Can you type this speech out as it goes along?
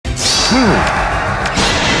Ha!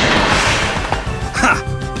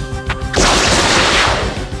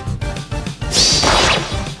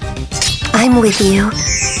 I'm with you.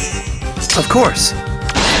 Of course.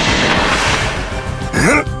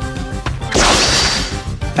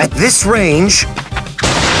 At this range...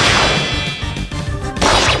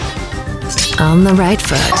 On the right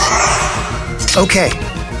foot. Okay.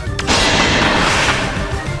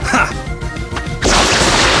 Ha!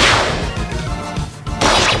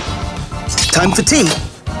 Time for tea.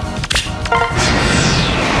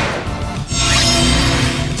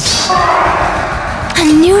 A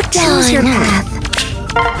new dawn. Choose your path.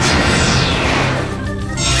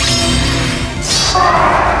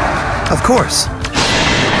 Of course.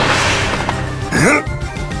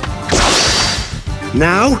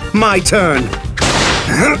 Now, my turn.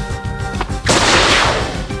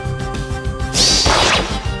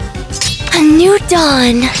 A new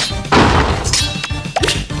dawn.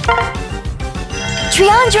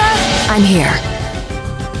 Triandra! I'm here.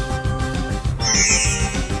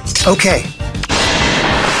 Okay.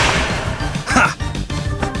 Ha!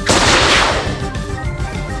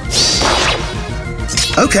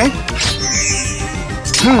 Okay.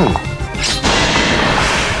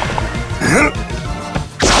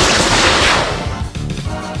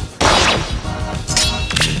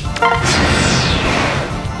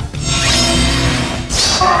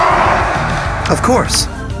 Of course.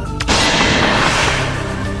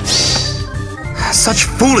 Such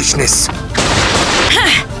foolishness.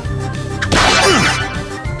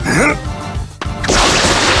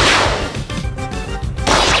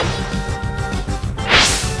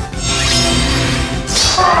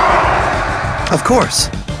 Of course.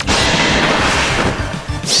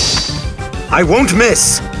 I won't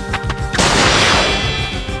miss.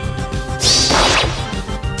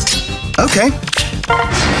 Okay.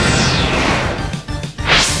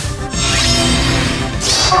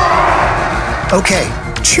 Okay.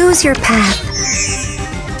 Choose your path.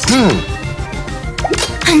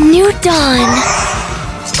 A new dawn.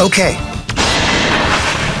 Okay.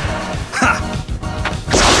 Ha!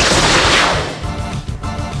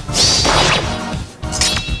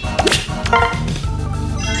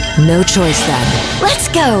 No choice then. Let's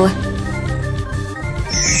go.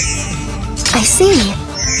 I see.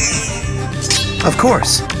 Of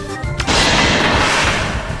course.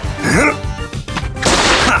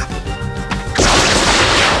 Ha!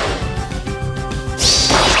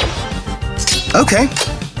 Okay.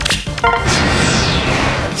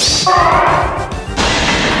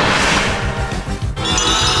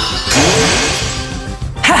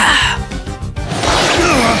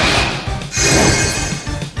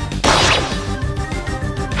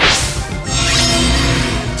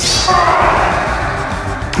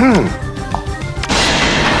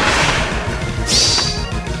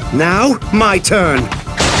 Now, my turn.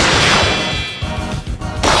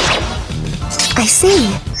 I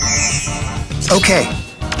see. Okay.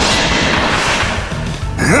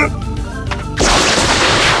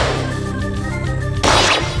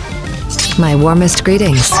 My warmest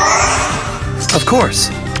greetings. Of course.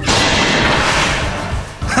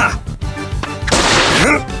 Ha!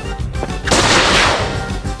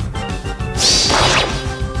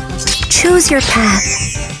 Choose your path.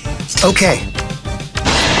 Okay.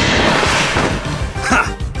 Ha!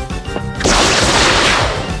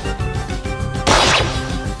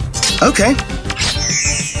 Okay.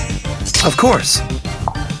 Of course.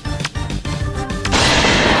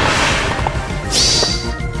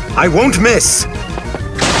 I won't miss.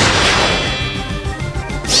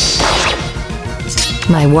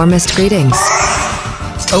 My warmest greetings.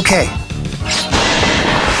 Okay.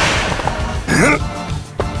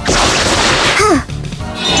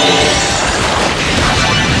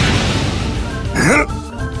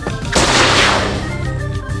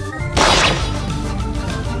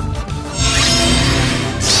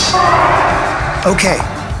 Okay.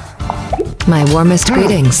 My warmest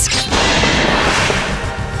greetings.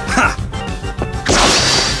 Ha!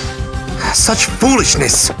 Such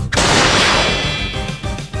foolishness.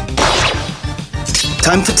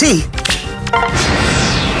 Time for tea.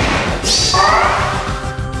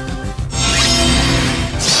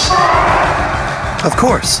 Of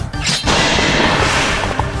course.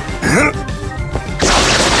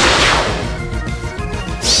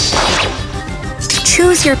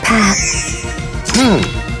 Choose your path.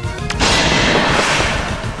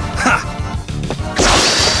 Ha!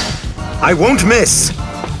 I won't miss.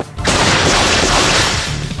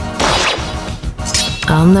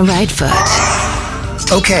 On the right foot.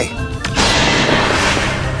 Okay.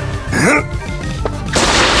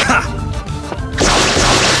 Ha!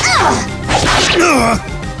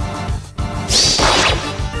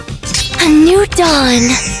 A new dawn.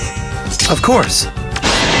 Of course.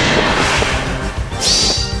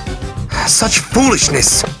 Such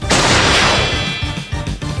foolishness.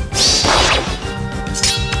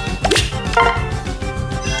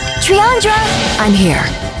 Triandra! I'm here.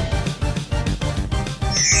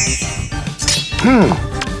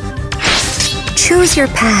 Choose your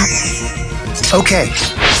path. Okay.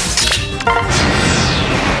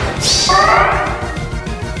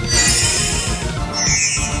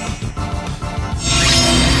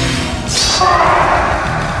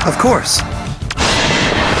 Of course.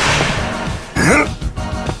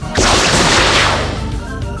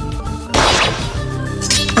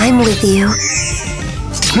 I'm with you.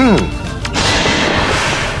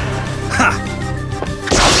 Ha!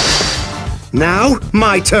 Now,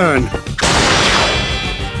 my turn.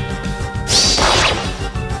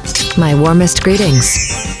 My warmest greetings.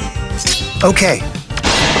 Okay.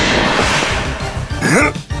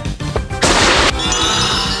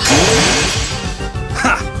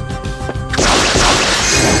 Ha!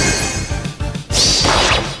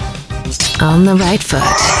 On the right foot.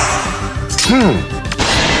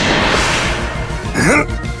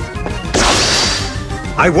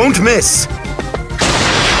 I won't miss.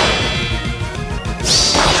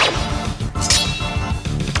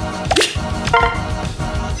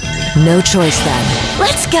 No choice then.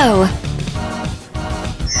 Let's go.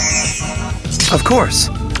 Of course.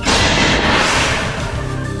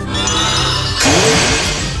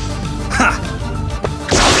 Ha!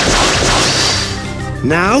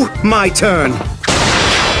 Now, my turn.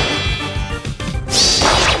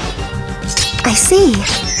 I see.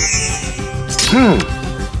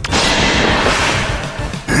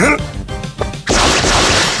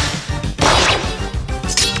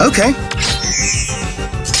 Okay.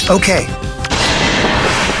 Okay.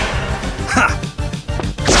 Ha!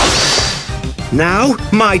 Now,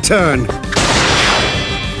 my turn.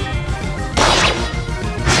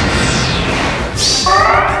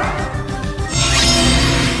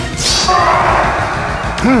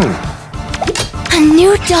 A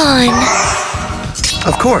new dawn.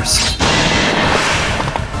 Of course.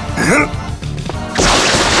 Ha!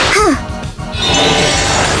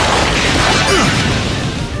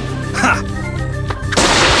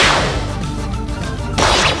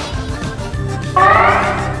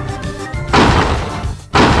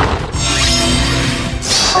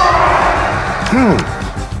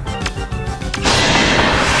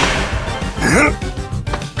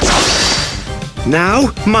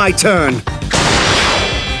 Now, my turn.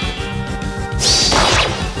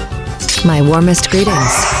 My warmest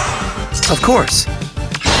greetings. Of course.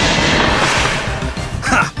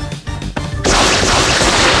 Ha!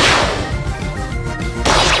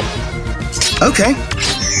 Okay.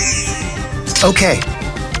 Okay.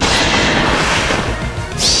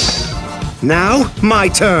 Now, my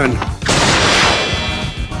turn.